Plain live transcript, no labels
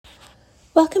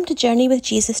Welcome to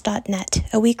JourneyWithJesus.net,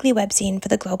 a weekly webzine for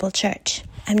the global church.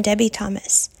 I'm Debbie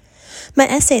Thomas. My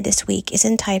essay this week is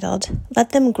entitled, Let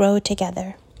Them Grow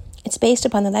Together. It's based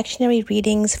upon the lectionary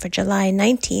readings for July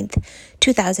 19th,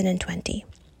 2020.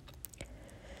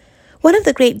 One of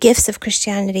the great gifts of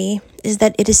Christianity is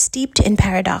that it is steeped in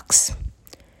paradox.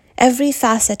 Every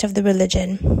facet of the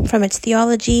religion, from its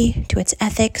theology to its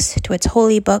ethics to its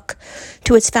holy book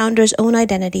to its founder's own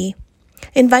identity,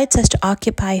 invites us to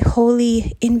occupy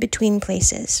holy in-between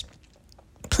places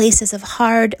of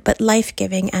hard but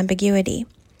life-giving ambiguity.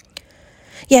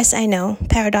 Yes, I know,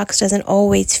 paradox doesn't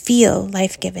always feel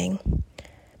life-giving.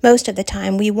 Most of the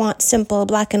time, we want simple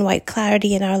black and white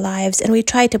clarity in our lives, and we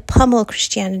try to pummel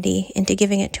Christianity into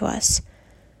giving it to us.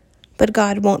 But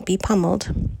God won't be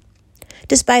pummeled.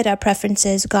 Despite our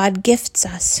preferences, God gifts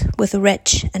us with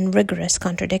rich and rigorous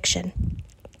contradiction.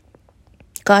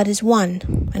 God is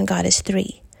one, and God is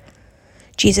three.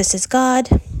 Jesus is God,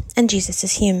 and Jesus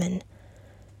is human.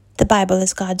 The Bible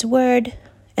is God's word,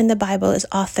 and the Bible is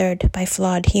authored by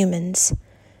flawed humans.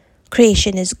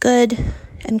 Creation is good,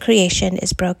 and creation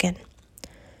is broken.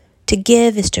 To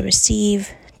give is to receive,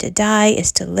 to die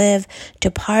is to live, to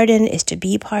pardon is to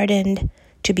be pardoned,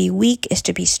 to be weak is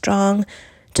to be strong,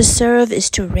 to serve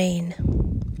is to reign.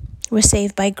 We're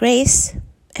saved by grace,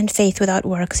 and faith without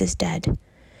works is dead.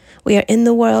 We are in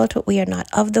the world, but we are not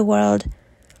of the world.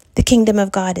 The kingdom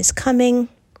of God is coming,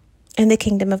 and the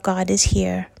kingdom of God is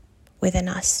here within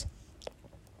us.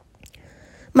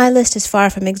 My list is far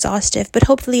from exhaustive, but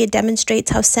hopefully it demonstrates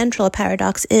how central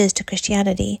paradox is to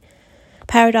Christianity.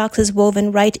 Paradox is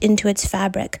woven right into its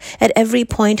fabric. At every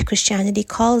point, Christianity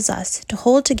calls us to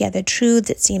hold together truths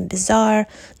that seem bizarre,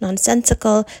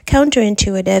 nonsensical,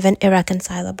 counterintuitive, and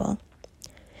irreconcilable.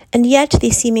 And yet,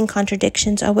 these seeming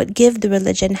contradictions are what give the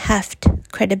religion heft,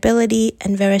 credibility,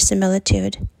 and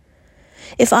verisimilitude.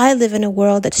 If I live in a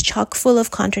world that's chock full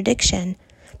of contradiction,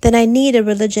 then I need a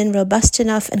religion robust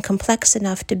enough and complex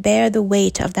enough to bear the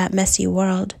weight of that messy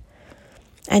world.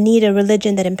 I need a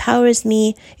religion that empowers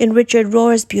me, in Richard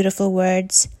Rohr's beautiful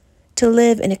words, to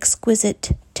live in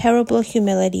exquisite, terrible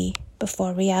humility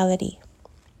before reality.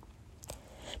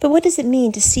 But what does it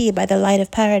mean to see by the light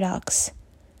of paradox?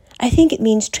 I think it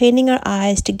means training our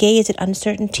eyes to gaze at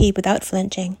uncertainty without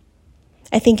flinching.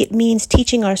 I think it means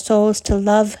teaching our souls to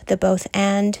love the both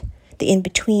and, the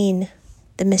in-between,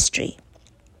 the mystery.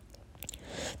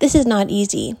 This is not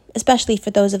easy, especially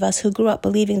for those of us who grew up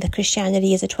believing that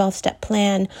Christianity is a 12-step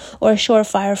plan or a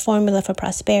surefire formula for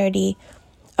prosperity,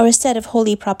 or a set of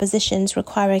holy propositions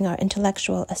requiring our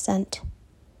intellectual assent.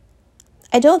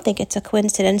 I don't think it's a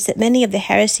coincidence that many of the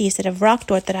heresies that have rocked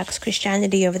Orthodox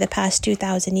Christianity over the past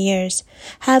 2,000 years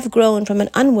have grown from an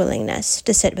unwillingness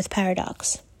to sit with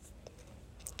paradox.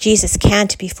 Jesus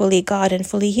can't be fully God and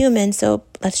fully human, so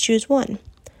let's choose one.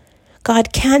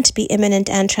 God can't be immanent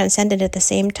and transcendent at the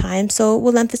same time, so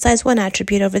we'll emphasize one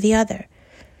attribute over the other.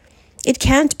 It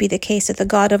can't be the case that the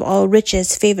God of all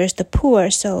riches favors the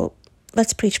poor, so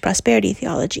let's preach prosperity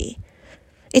theology.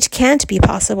 It can't be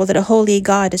possible that a holy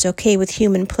God is okay with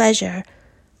human pleasure,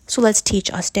 so let's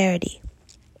teach austerity.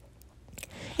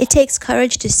 It takes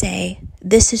courage to say,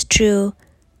 this is true,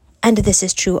 and this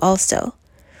is true also.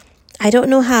 I don't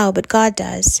know how, but God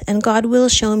does, and God will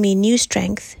show me new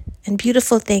strength and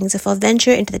beautiful things if I'll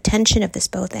venture into the tension of this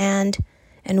both and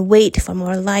wait for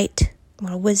more light,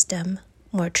 more wisdom,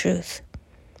 more truth.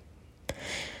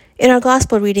 In our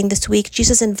gospel reading this week,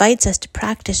 Jesus invites us to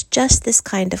practice just this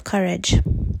kind of courage.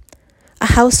 A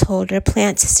householder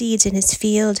plants seeds in his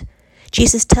field.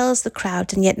 Jesus tells the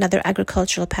crowd in yet another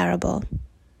agricultural parable.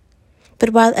 But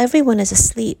while everyone is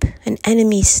asleep, an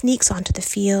enemy sneaks onto the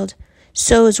field,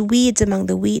 sows weeds among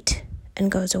the wheat,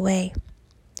 and goes away.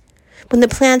 When the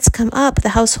plants come up, the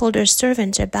householder's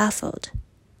servants are baffled.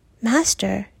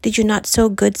 "Master, did you not sow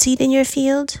good seed in your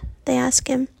field?" they ask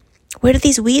him. "Where did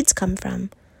these weeds come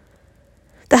from?"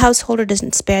 The householder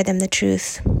doesn't spare them the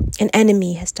truth. An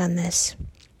enemy has done this.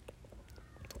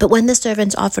 But when the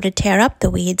servants offer to tear up the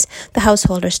weeds, the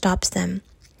householder stops them.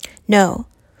 "No,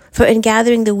 for in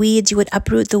gathering the weeds you would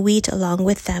uproot the wheat along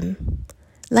with them.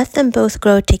 Let them both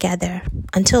grow together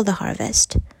until the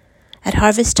harvest. At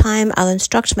harvest time I'll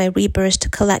instruct my reapers to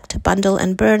collect, bundle,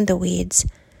 and burn the weeds,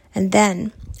 and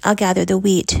then I'll gather the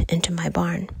wheat into my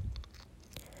barn."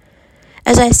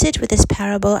 As I sit with this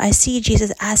parable, I see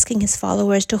Jesus asking his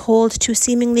followers to hold two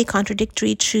seemingly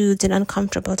contradictory truths in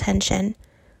uncomfortable tension.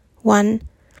 One,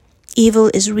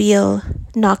 evil is real,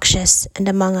 noxious, and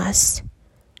among us.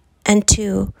 And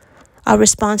two, our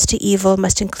response to evil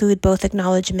must include both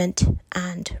acknowledgement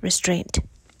and restraint.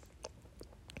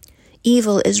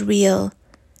 Evil is real,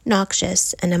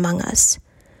 noxious, and among us.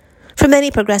 For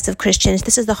many progressive Christians,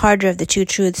 this is the harder of the two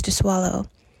truths to swallow.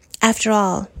 After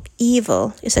all,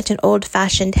 evil is such an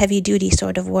old-fashioned, heavy-duty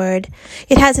sort of word.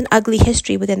 It has an ugly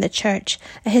history within the church,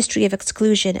 a history of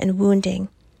exclusion and wounding.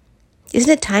 Isn't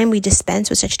it time we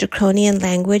dispense with such draconian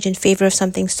language in favor of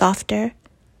something softer,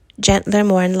 gentler,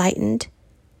 more enlightened?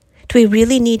 Do we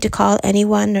really need to call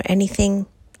anyone or anything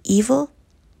evil?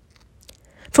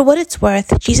 For what it's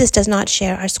worth, Jesus does not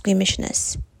share our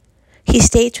squeamishness. He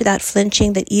states without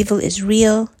flinching that evil is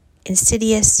real,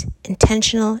 insidious,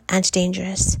 intentional, and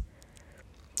dangerous.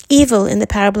 Evil in the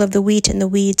parable of the wheat and the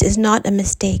weeds is not a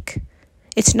mistake.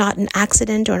 It's not an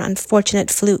accident or an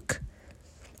unfortunate fluke.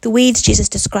 The weeds Jesus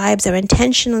describes are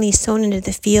intentionally sown into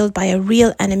the field by a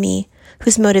real enemy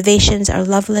whose motivations are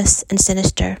loveless and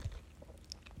sinister.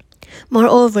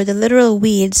 Moreover, the literal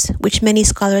weeds, which many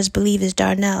scholars believe is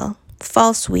darnel,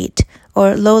 false wheat,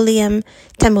 or Lolium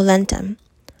temulentum,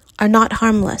 are not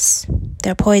harmless.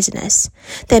 They're poisonous.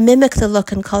 They mimic the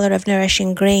look and color of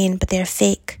nourishing grain, but they're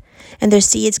fake, and their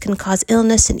seeds can cause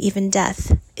illness and even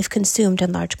death if consumed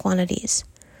in large quantities.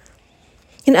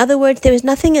 In other words, there is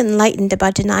nothing enlightened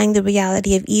about denying the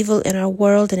reality of evil in our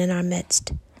world and in our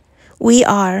midst. We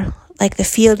are, like the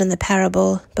field in the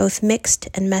parable, both mixed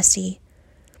and messy.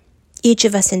 Each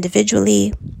of us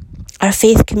individually, our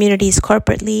faith communities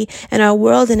corporately, and our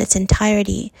world in its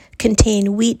entirety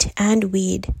contain wheat and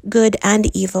weed, good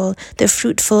and evil, the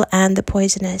fruitful and the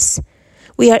poisonous.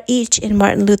 We are each, in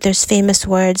Martin Luther's famous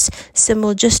words,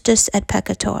 simul justus et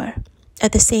peccator,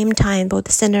 at the same time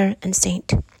both sinner and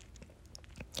saint.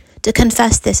 To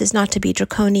confess this is not to be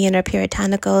draconian or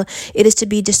puritanical, it is to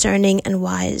be discerning and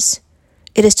wise.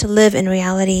 It is to live in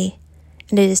reality,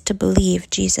 and it is to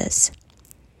believe Jesus.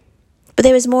 But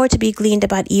there is more to be gleaned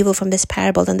about evil from this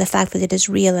parable than the fact that it is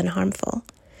real and harmful.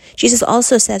 Jesus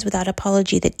also says without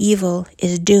apology that evil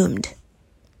is doomed.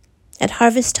 At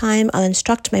harvest time, I'll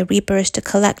instruct my reapers to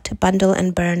collect, bundle,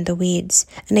 and burn the weeds.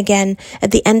 And again,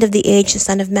 at the end of the age, the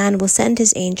Son of Man will send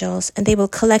his angels, and they will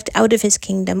collect out of his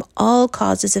kingdom all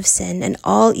causes of sin and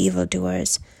all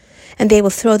evildoers, and they will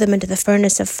throw them into the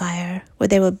furnace of fire, where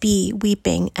there will be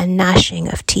weeping and gnashing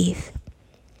of teeth.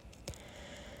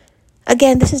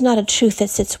 Again, this is not a truth that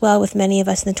sits well with many of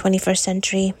us in the 21st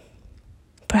century.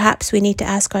 Perhaps we need to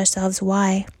ask ourselves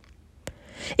why.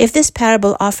 If this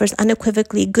parable offers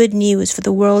unequivocally good news for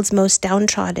the world's most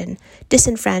downtrodden,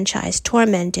 disenfranchised,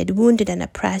 tormented, wounded, and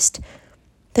oppressed,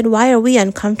 then why are we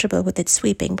uncomfortable with its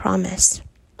sweeping promise?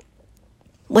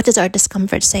 What does our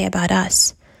discomfort say about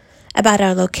us, about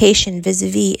our location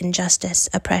vis-a-vis injustice,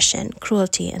 oppression,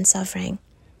 cruelty, and suffering?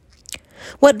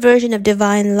 What version of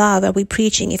divine love are we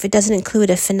preaching if it doesn't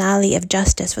include a finale of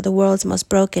justice for the world's most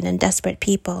broken and desperate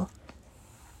people?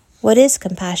 What is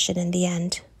compassion in the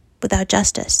end, without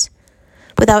justice,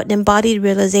 without an embodied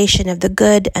realization of the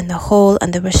good and the whole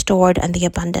and the restored and the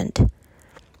abundant?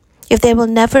 If there will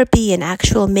never be an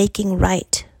actual making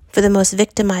right for the most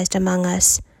victimized among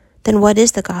us, then what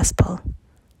is the gospel?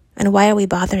 And why are we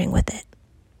bothering with it?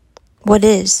 What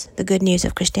is the good news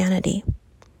of Christianity?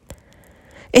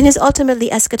 In his ultimately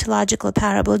eschatological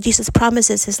parable, Jesus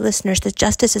promises his listeners that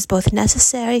justice is both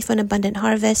necessary for an abundant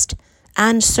harvest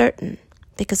and certain,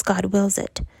 because God wills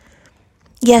it.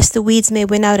 Yes, the weeds may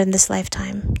win out in this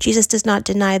lifetime. Jesus does not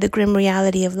deny the grim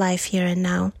reality of life here and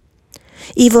now.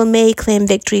 Evil may claim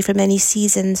victory for many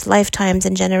seasons, lifetimes,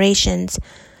 and generations,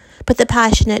 but the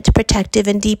passionate, protective,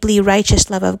 and deeply righteous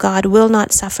love of God will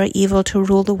not suffer evil to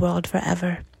rule the world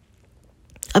forever.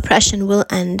 Oppression will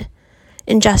end.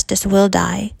 Injustice will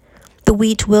die. The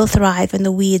wheat will thrive and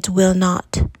the weeds will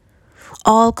not.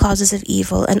 All causes of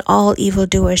evil and all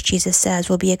evildoers, Jesus says,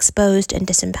 will be exposed and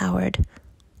disempowered.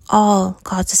 All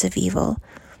causes of evil.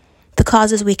 The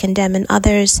causes we condemn in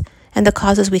others and the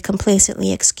causes we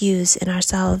complacently excuse in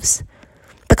ourselves.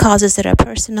 The causes that are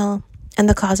personal and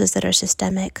the causes that are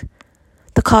systemic.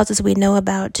 The causes we know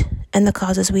about and the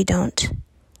causes we don't.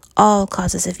 All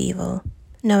causes of evil.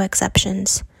 No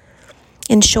exceptions.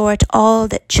 In short, all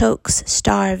that chokes,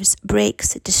 starves,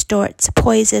 breaks, distorts,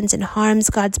 poisons, and harms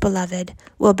God's beloved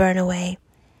will burn away.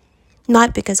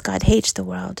 Not because God hates the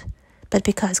world, but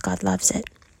because God loves it.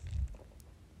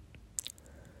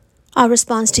 Our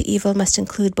response to evil must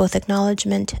include both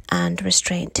acknowledgement and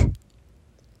restraint.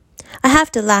 I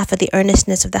have to laugh at the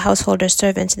earnestness of the householder's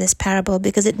servants in this parable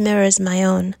because it mirrors my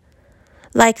own.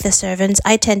 Like the servants,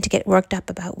 I tend to get worked up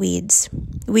about weeds.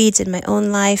 Weeds in my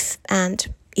own life and,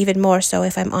 even more so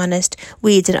if I'm honest,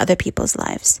 weeds in other people's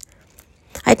lives.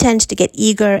 I tend to get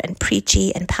eager and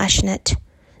preachy and passionate,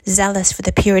 zealous for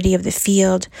the purity of the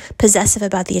field, possessive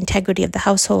about the integrity of the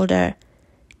householder,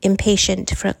 impatient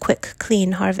for a quick,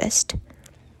 clean harvest.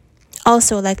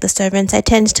 Also, like the servants, I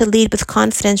tend to lead with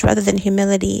confidence rather than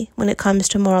humility when it comes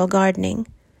to moral gardening.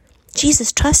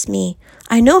 Jesus, trust me.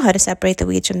 I know how to separate the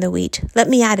weeds from the wheat. Let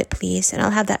me at it, please, and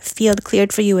I'll have that field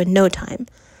cleared for you in no time.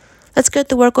 Let's get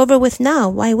the work over with now.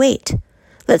 Why wait?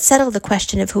 Let's settle the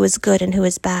question of who is good and who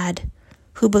is bad,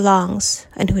 who belongs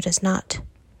and who does not.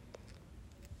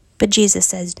 But Jesus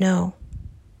says no.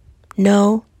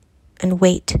 No, and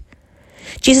wait.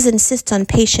 Jesus insists on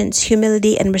patience,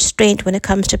 humility, and restraint when it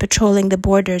comes to patrolling the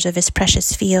borders of his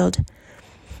precious field.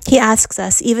 He asks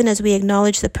us, even as we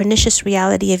acknowledge the pernicious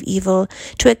reality of evil,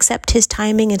 to accept his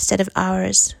timing instead of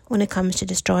ours when it comes to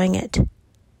destroying it.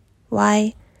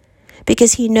 Why?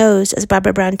 Because he knows, as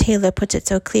Barbara Brown Taylor puts it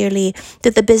so clearly,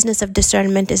 that the business of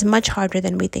discernment is much harder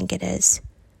than we think it is.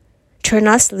 Turn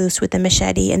us loose with the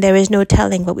machete, and there is no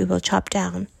telling what we will chop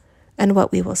down and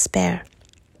what we will spare.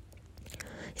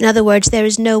 In other words, there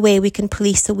is no way we can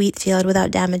police the wheat field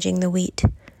without damaging the wheat.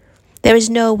 There is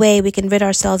no way we can rid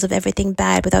ourselves of everything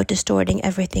bad without distorting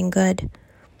everything good.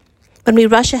 When we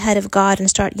rush ahead of God and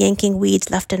start yanking weeds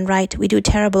left and right, we do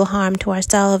terrible harm to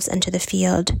ourselves and to the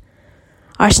field.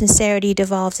 Our sincerity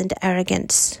devolves into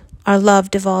arrogance. Our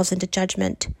love devolves into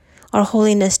judgment. Our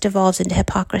holiness devolves into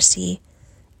hypocrisy.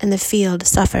 And the field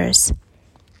suffers.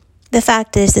 The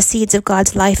fact is, the seeds of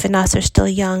God's life in us are still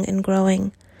young and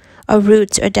growing. Our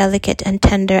roots are delicate and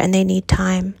tender, and they need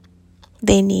time.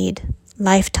 They need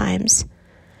lifetimes.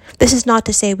 This is not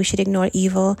to say we should ignore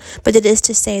evil, but it is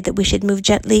to say that we should move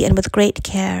gently and with great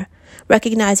care,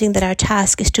 recognizing that our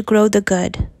task is to grow the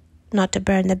good, not to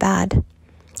burn the bad.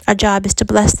 Our job is to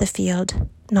bless the field,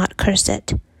 not curse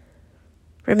it.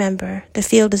 Remember, the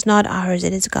field is not ours,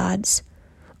 it is God's.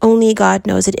 Only God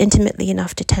knows it intimately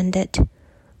enough to tend it.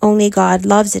 Only God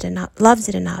loves it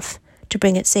enough to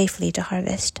bring it safely to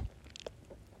harvest.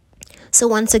 So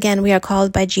once again, we are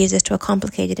called by Jesus to a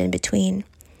complicated in-between,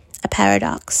 a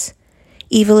paradox.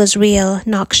 Evil is real,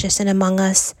 noxious, and among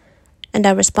us, and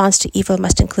our response to evil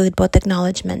must include both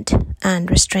acknowledgement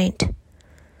and restraint.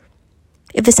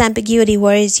 If this ambiguity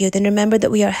worries you, then remember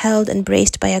that we are held and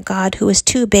braced by a God who is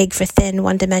too big for thin,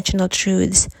 one-dimensional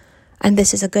truths, and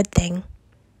this is a good thing.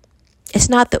 It's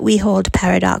not that we hold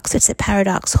paradox, it's that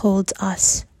paradox holds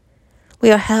us.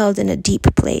 We are held in a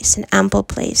deep place, an ample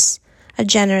place, a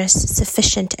generous,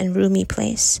 sufficient, and roomy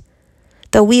place.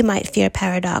 Though we might fear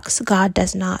paradox, God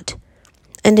does not.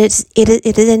 And it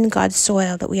is in God's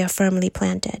soil that we are firmly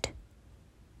planted.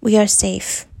 We are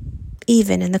safe,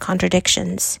 even in the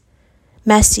contradictions.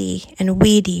 Messy and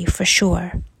weedy for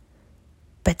sure,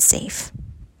 but safe.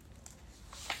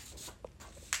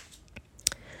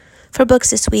 For books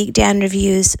this week, Dan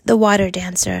reviews The Water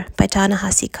Dancer by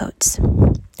Ta-Nehisi Coates.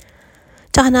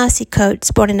 Ta-Nehisi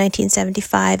Coates, born in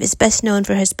 1975, is best known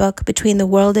for his book Between the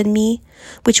World and Me,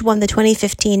 which won the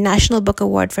 2015 National Book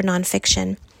Award for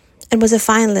Nonfiction and was a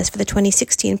finalist for the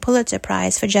 2016 Pulitzer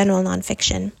Prize for General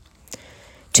Nonfiction.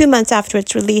 2 months after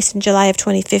its release in July of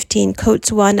 2015,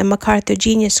 Coates won a MacArthur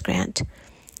Genius Grant.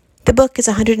 The book is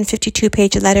a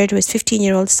 152-page letter to his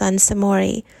 15-year-old son,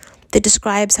 Samori, that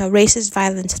describes how racist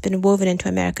violence has been woven into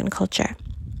American culture.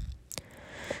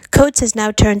 Coates has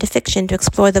now turned to fiction to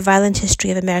explore the violent history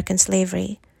of American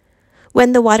slavery.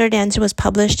 When The Water Dancer was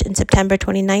published in September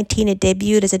 2019, it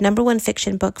debuted as a #1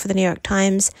 fiction book for the New York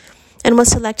Times and was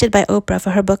selected by Oprah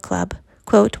for her book club.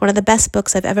 Quote, one of the best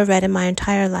books I've ever read in my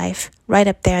entire life, right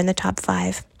up there in the top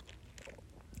 5.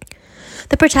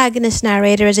 The protagonist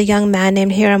narrator is a young man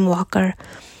named Hiram Walker,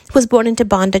 who was born into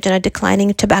bondage on a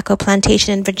declining tobacco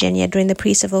plantation in Virginia during the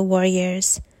pre-Civil War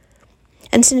years.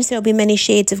 And since there will be many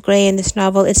shades of gray in this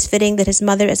novel, it's fitting that his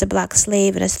mother is a black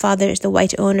slave and his father is the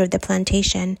white owner of the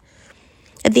plantation.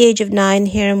 At the age of 9,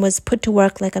 Hiram was put to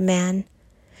work like a man.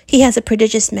 He has a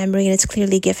prodigious memory and is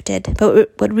clearly gifted,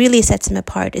 but what really sets him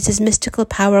apart is his mystical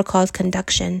power called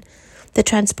conduction that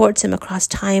transports him across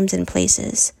times and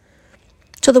places.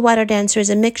 So The Water Dancer is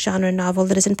a mixed genre novel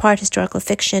that is in part historical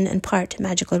fiction and part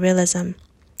magical realism.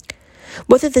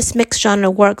 Whether this mixed genre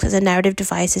works as a narrative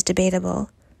device is debatable.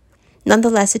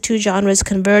 Nonetheless, the two genres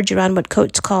converge around what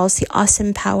Coates calls the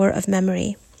awesome power of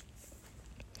memory.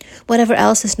 Whatever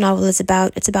else this novel is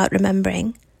about, it's about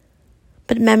remembering.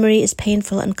 But memory is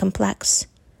painful and complex.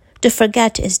 To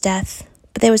forget is death,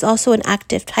 but there is also an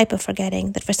active type of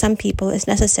forgetting that for some people is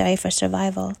necessary for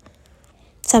survival.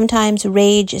 Sometimes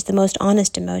rage is the most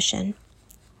honest emotion.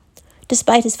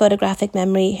 Despite his photographic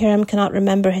memory, Hiram cannot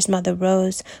remember his mother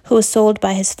Rose, who was sold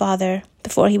by his father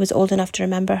before he was old enough to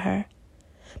remember her.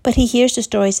 But he hears the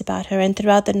stories about her, and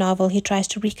throughout the novel he tries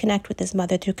to reconnect with his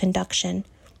mother through conduction,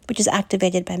 which is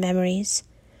activated by memories.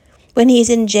 When he is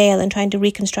in jail and trying to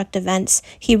reconstruct events,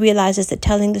 he realizes that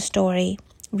telling the story,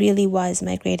 really was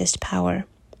my greatest power.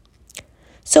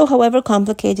 So, however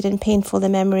complicated and painful the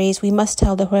memories, we must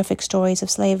tell the horrific stories of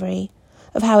slavery,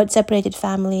 of how it separated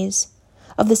families,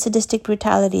 of the sadistic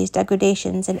brutalities,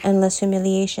 degradations, and endless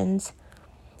humiliations,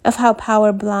 of how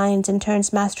power blinds and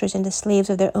turns masters into slaves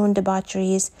of their own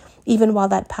debaucheries, even while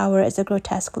that power is a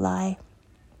grotesque lie,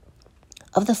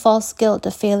 of the false guilt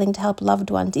of failing to help loved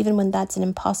ones, even when that's an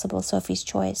impossible Sophie's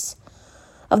choice,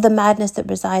 of the madness that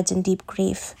resides in deep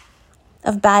grief,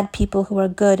 of bad people who are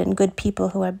good and good people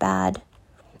who are bad,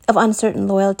 of uncertain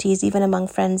loyalties even among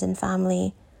friends and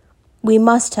family. We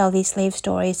must tell these slave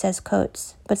stories, says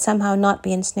Coates, but somehow not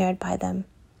be ensnared by them.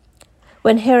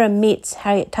 When Hiram meets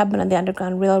Harriet Tubman on the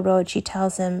Underground Railroad, she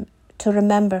tells him, "To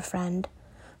remember, friend,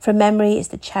 for memory is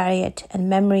the chariot, and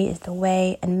memory is the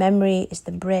way, and memory is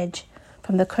the bridge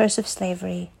from the curse of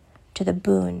slavery to the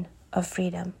boon of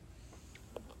freedom."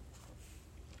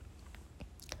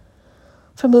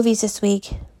 For movies this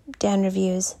week, Dan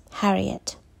reviews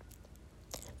Harriet.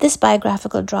 This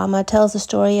biographical drama tells the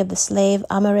story of the slave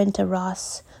Amarinta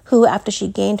Ross, who, after she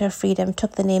gained her freedom,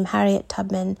 took the name Harriet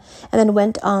Tubman and then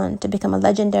went on to become a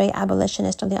legendary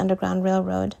abolitionist on the Underground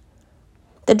Railroad.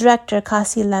 The director,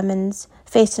 Kasi Lemmons,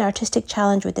 faced an artistic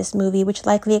challenge with this movie, which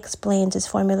likely explains his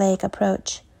formulaic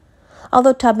approach.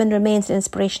 Although Tubman remains an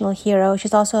inspirational hero,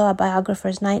 she's also a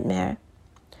biographer's nightmare.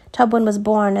 Tubman was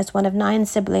born as one of 9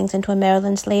 siblings into a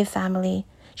Maryland slave family.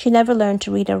 She never learned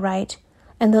to read or write,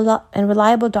 and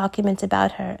reliable documents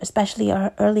about her, especially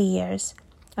her early years,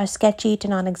 are sketchy to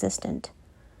non-existent.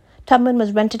 Tubman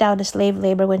was rented out as slave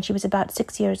labor when she was about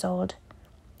 6 years old.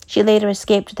 She later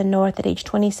escaped to the North at age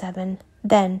 27,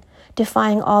 then,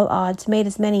 defying all odds, made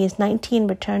as many as 19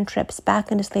 return trips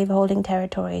back into slaveholding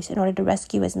territories in order to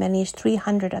rescue as many as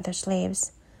 300 other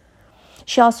slaves.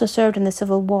 She also served in the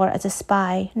Civil War as a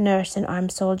spy, nurse, and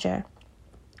armed soldier.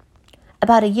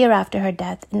 About a year after her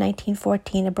death, in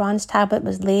 1914, a bronze tablet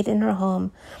was laid in her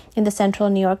home in the central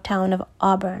New York town of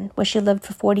Auburn, where she lived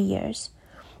for 40 years,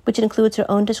 which includes her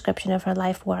own description of her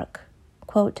life work.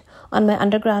 Quote, "On my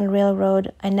Underground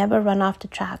Railroad, I never run off the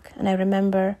track, and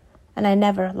I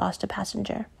never lost a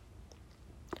passenger."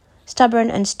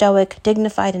 Stubborn and stoic,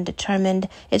 dignified and determined,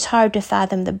 it's hard to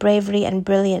fathom the bravery and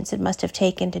brilliance it must have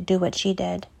taken to do what she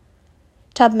did.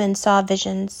 Tubman saw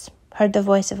visions, heard the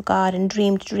voice of God, and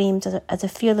dreamed dreams as a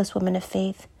fearless woman of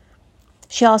faith.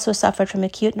 She also suffered from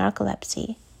acute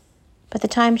narcolepsy. By the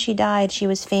time she died, she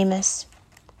was famous.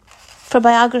 For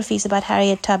biographies about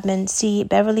Harriet Tubman, see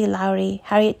Beverly Lowry,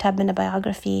 Harriet Tubman, a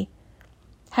Biography,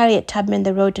 Harriet Tubman,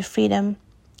 The Road to Freedom,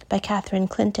 by Catherine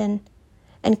Clinton,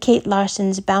 and Kate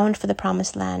Larson's Bound for the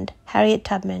Promised Land, Harriet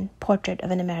Tubman, Portrait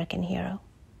of an American Hero.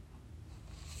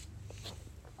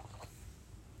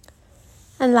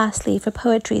 And lastly, for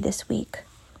poetry this week,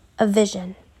 A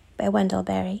Vision by Wendell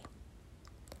Berry.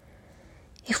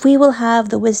 If we will have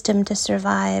the wisdom to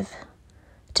survive,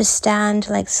 to stand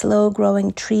like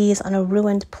slow-growing trees on a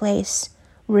ruined place,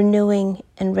 renewing,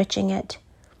 enriching it,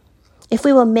 if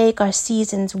we will make our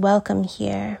seasons welcome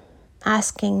here,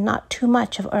 asking not too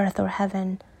much of earth or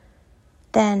heaven,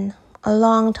 then, a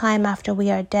long time after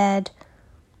we are dead,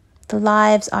 the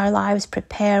lives our lives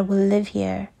prepare will live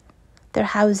here, their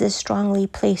houses strongly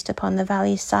placed upon the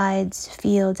valley's sides,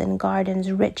 fields and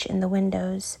gardens rich in the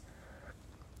windows.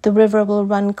 The river will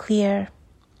run clear,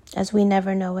 as we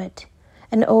never know it,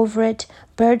 and over it,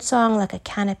 birdsong like a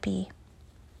canopy.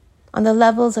 On the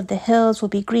levels of the hills will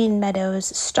be green meadows,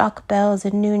 stock bells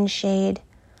and noon shade.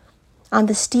 On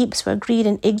the steeps where greed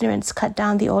and ignorance cut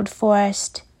down the old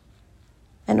forest,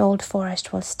 an old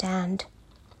forest will stand,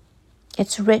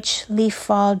 its rich leaf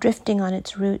fall drifting on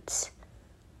its roots.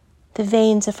 The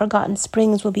veins of forgotten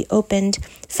springs will be opened.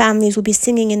 Families will be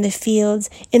singing in the fields.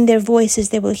 In their voices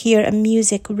they will hear a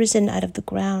music risen out of the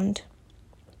ground.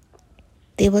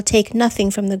 They will take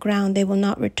nothing from the ground. They will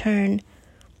not return,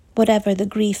 whatever the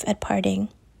grief at parting.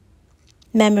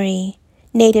 Memory,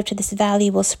 native to this valley,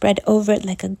 will spread over it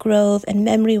like a grove, and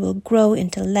memory will grow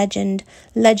into legend,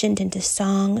 legend into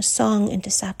song, song into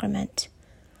sacrament.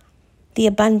 The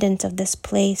abundance of this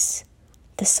place,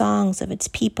 the songs of its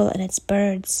people and its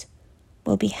birds,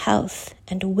 will be health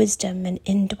and wisdom and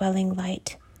indwelling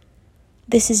light.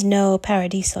 This is no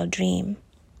paradisal dream.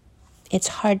 Its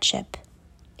hardship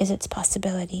is its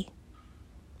possibility.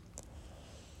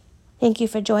 Thank you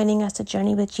for joining us at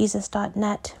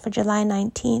JourneyWithJesus.net for July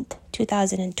 19th,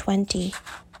 2020.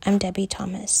 I'm Debbie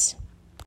Thomas.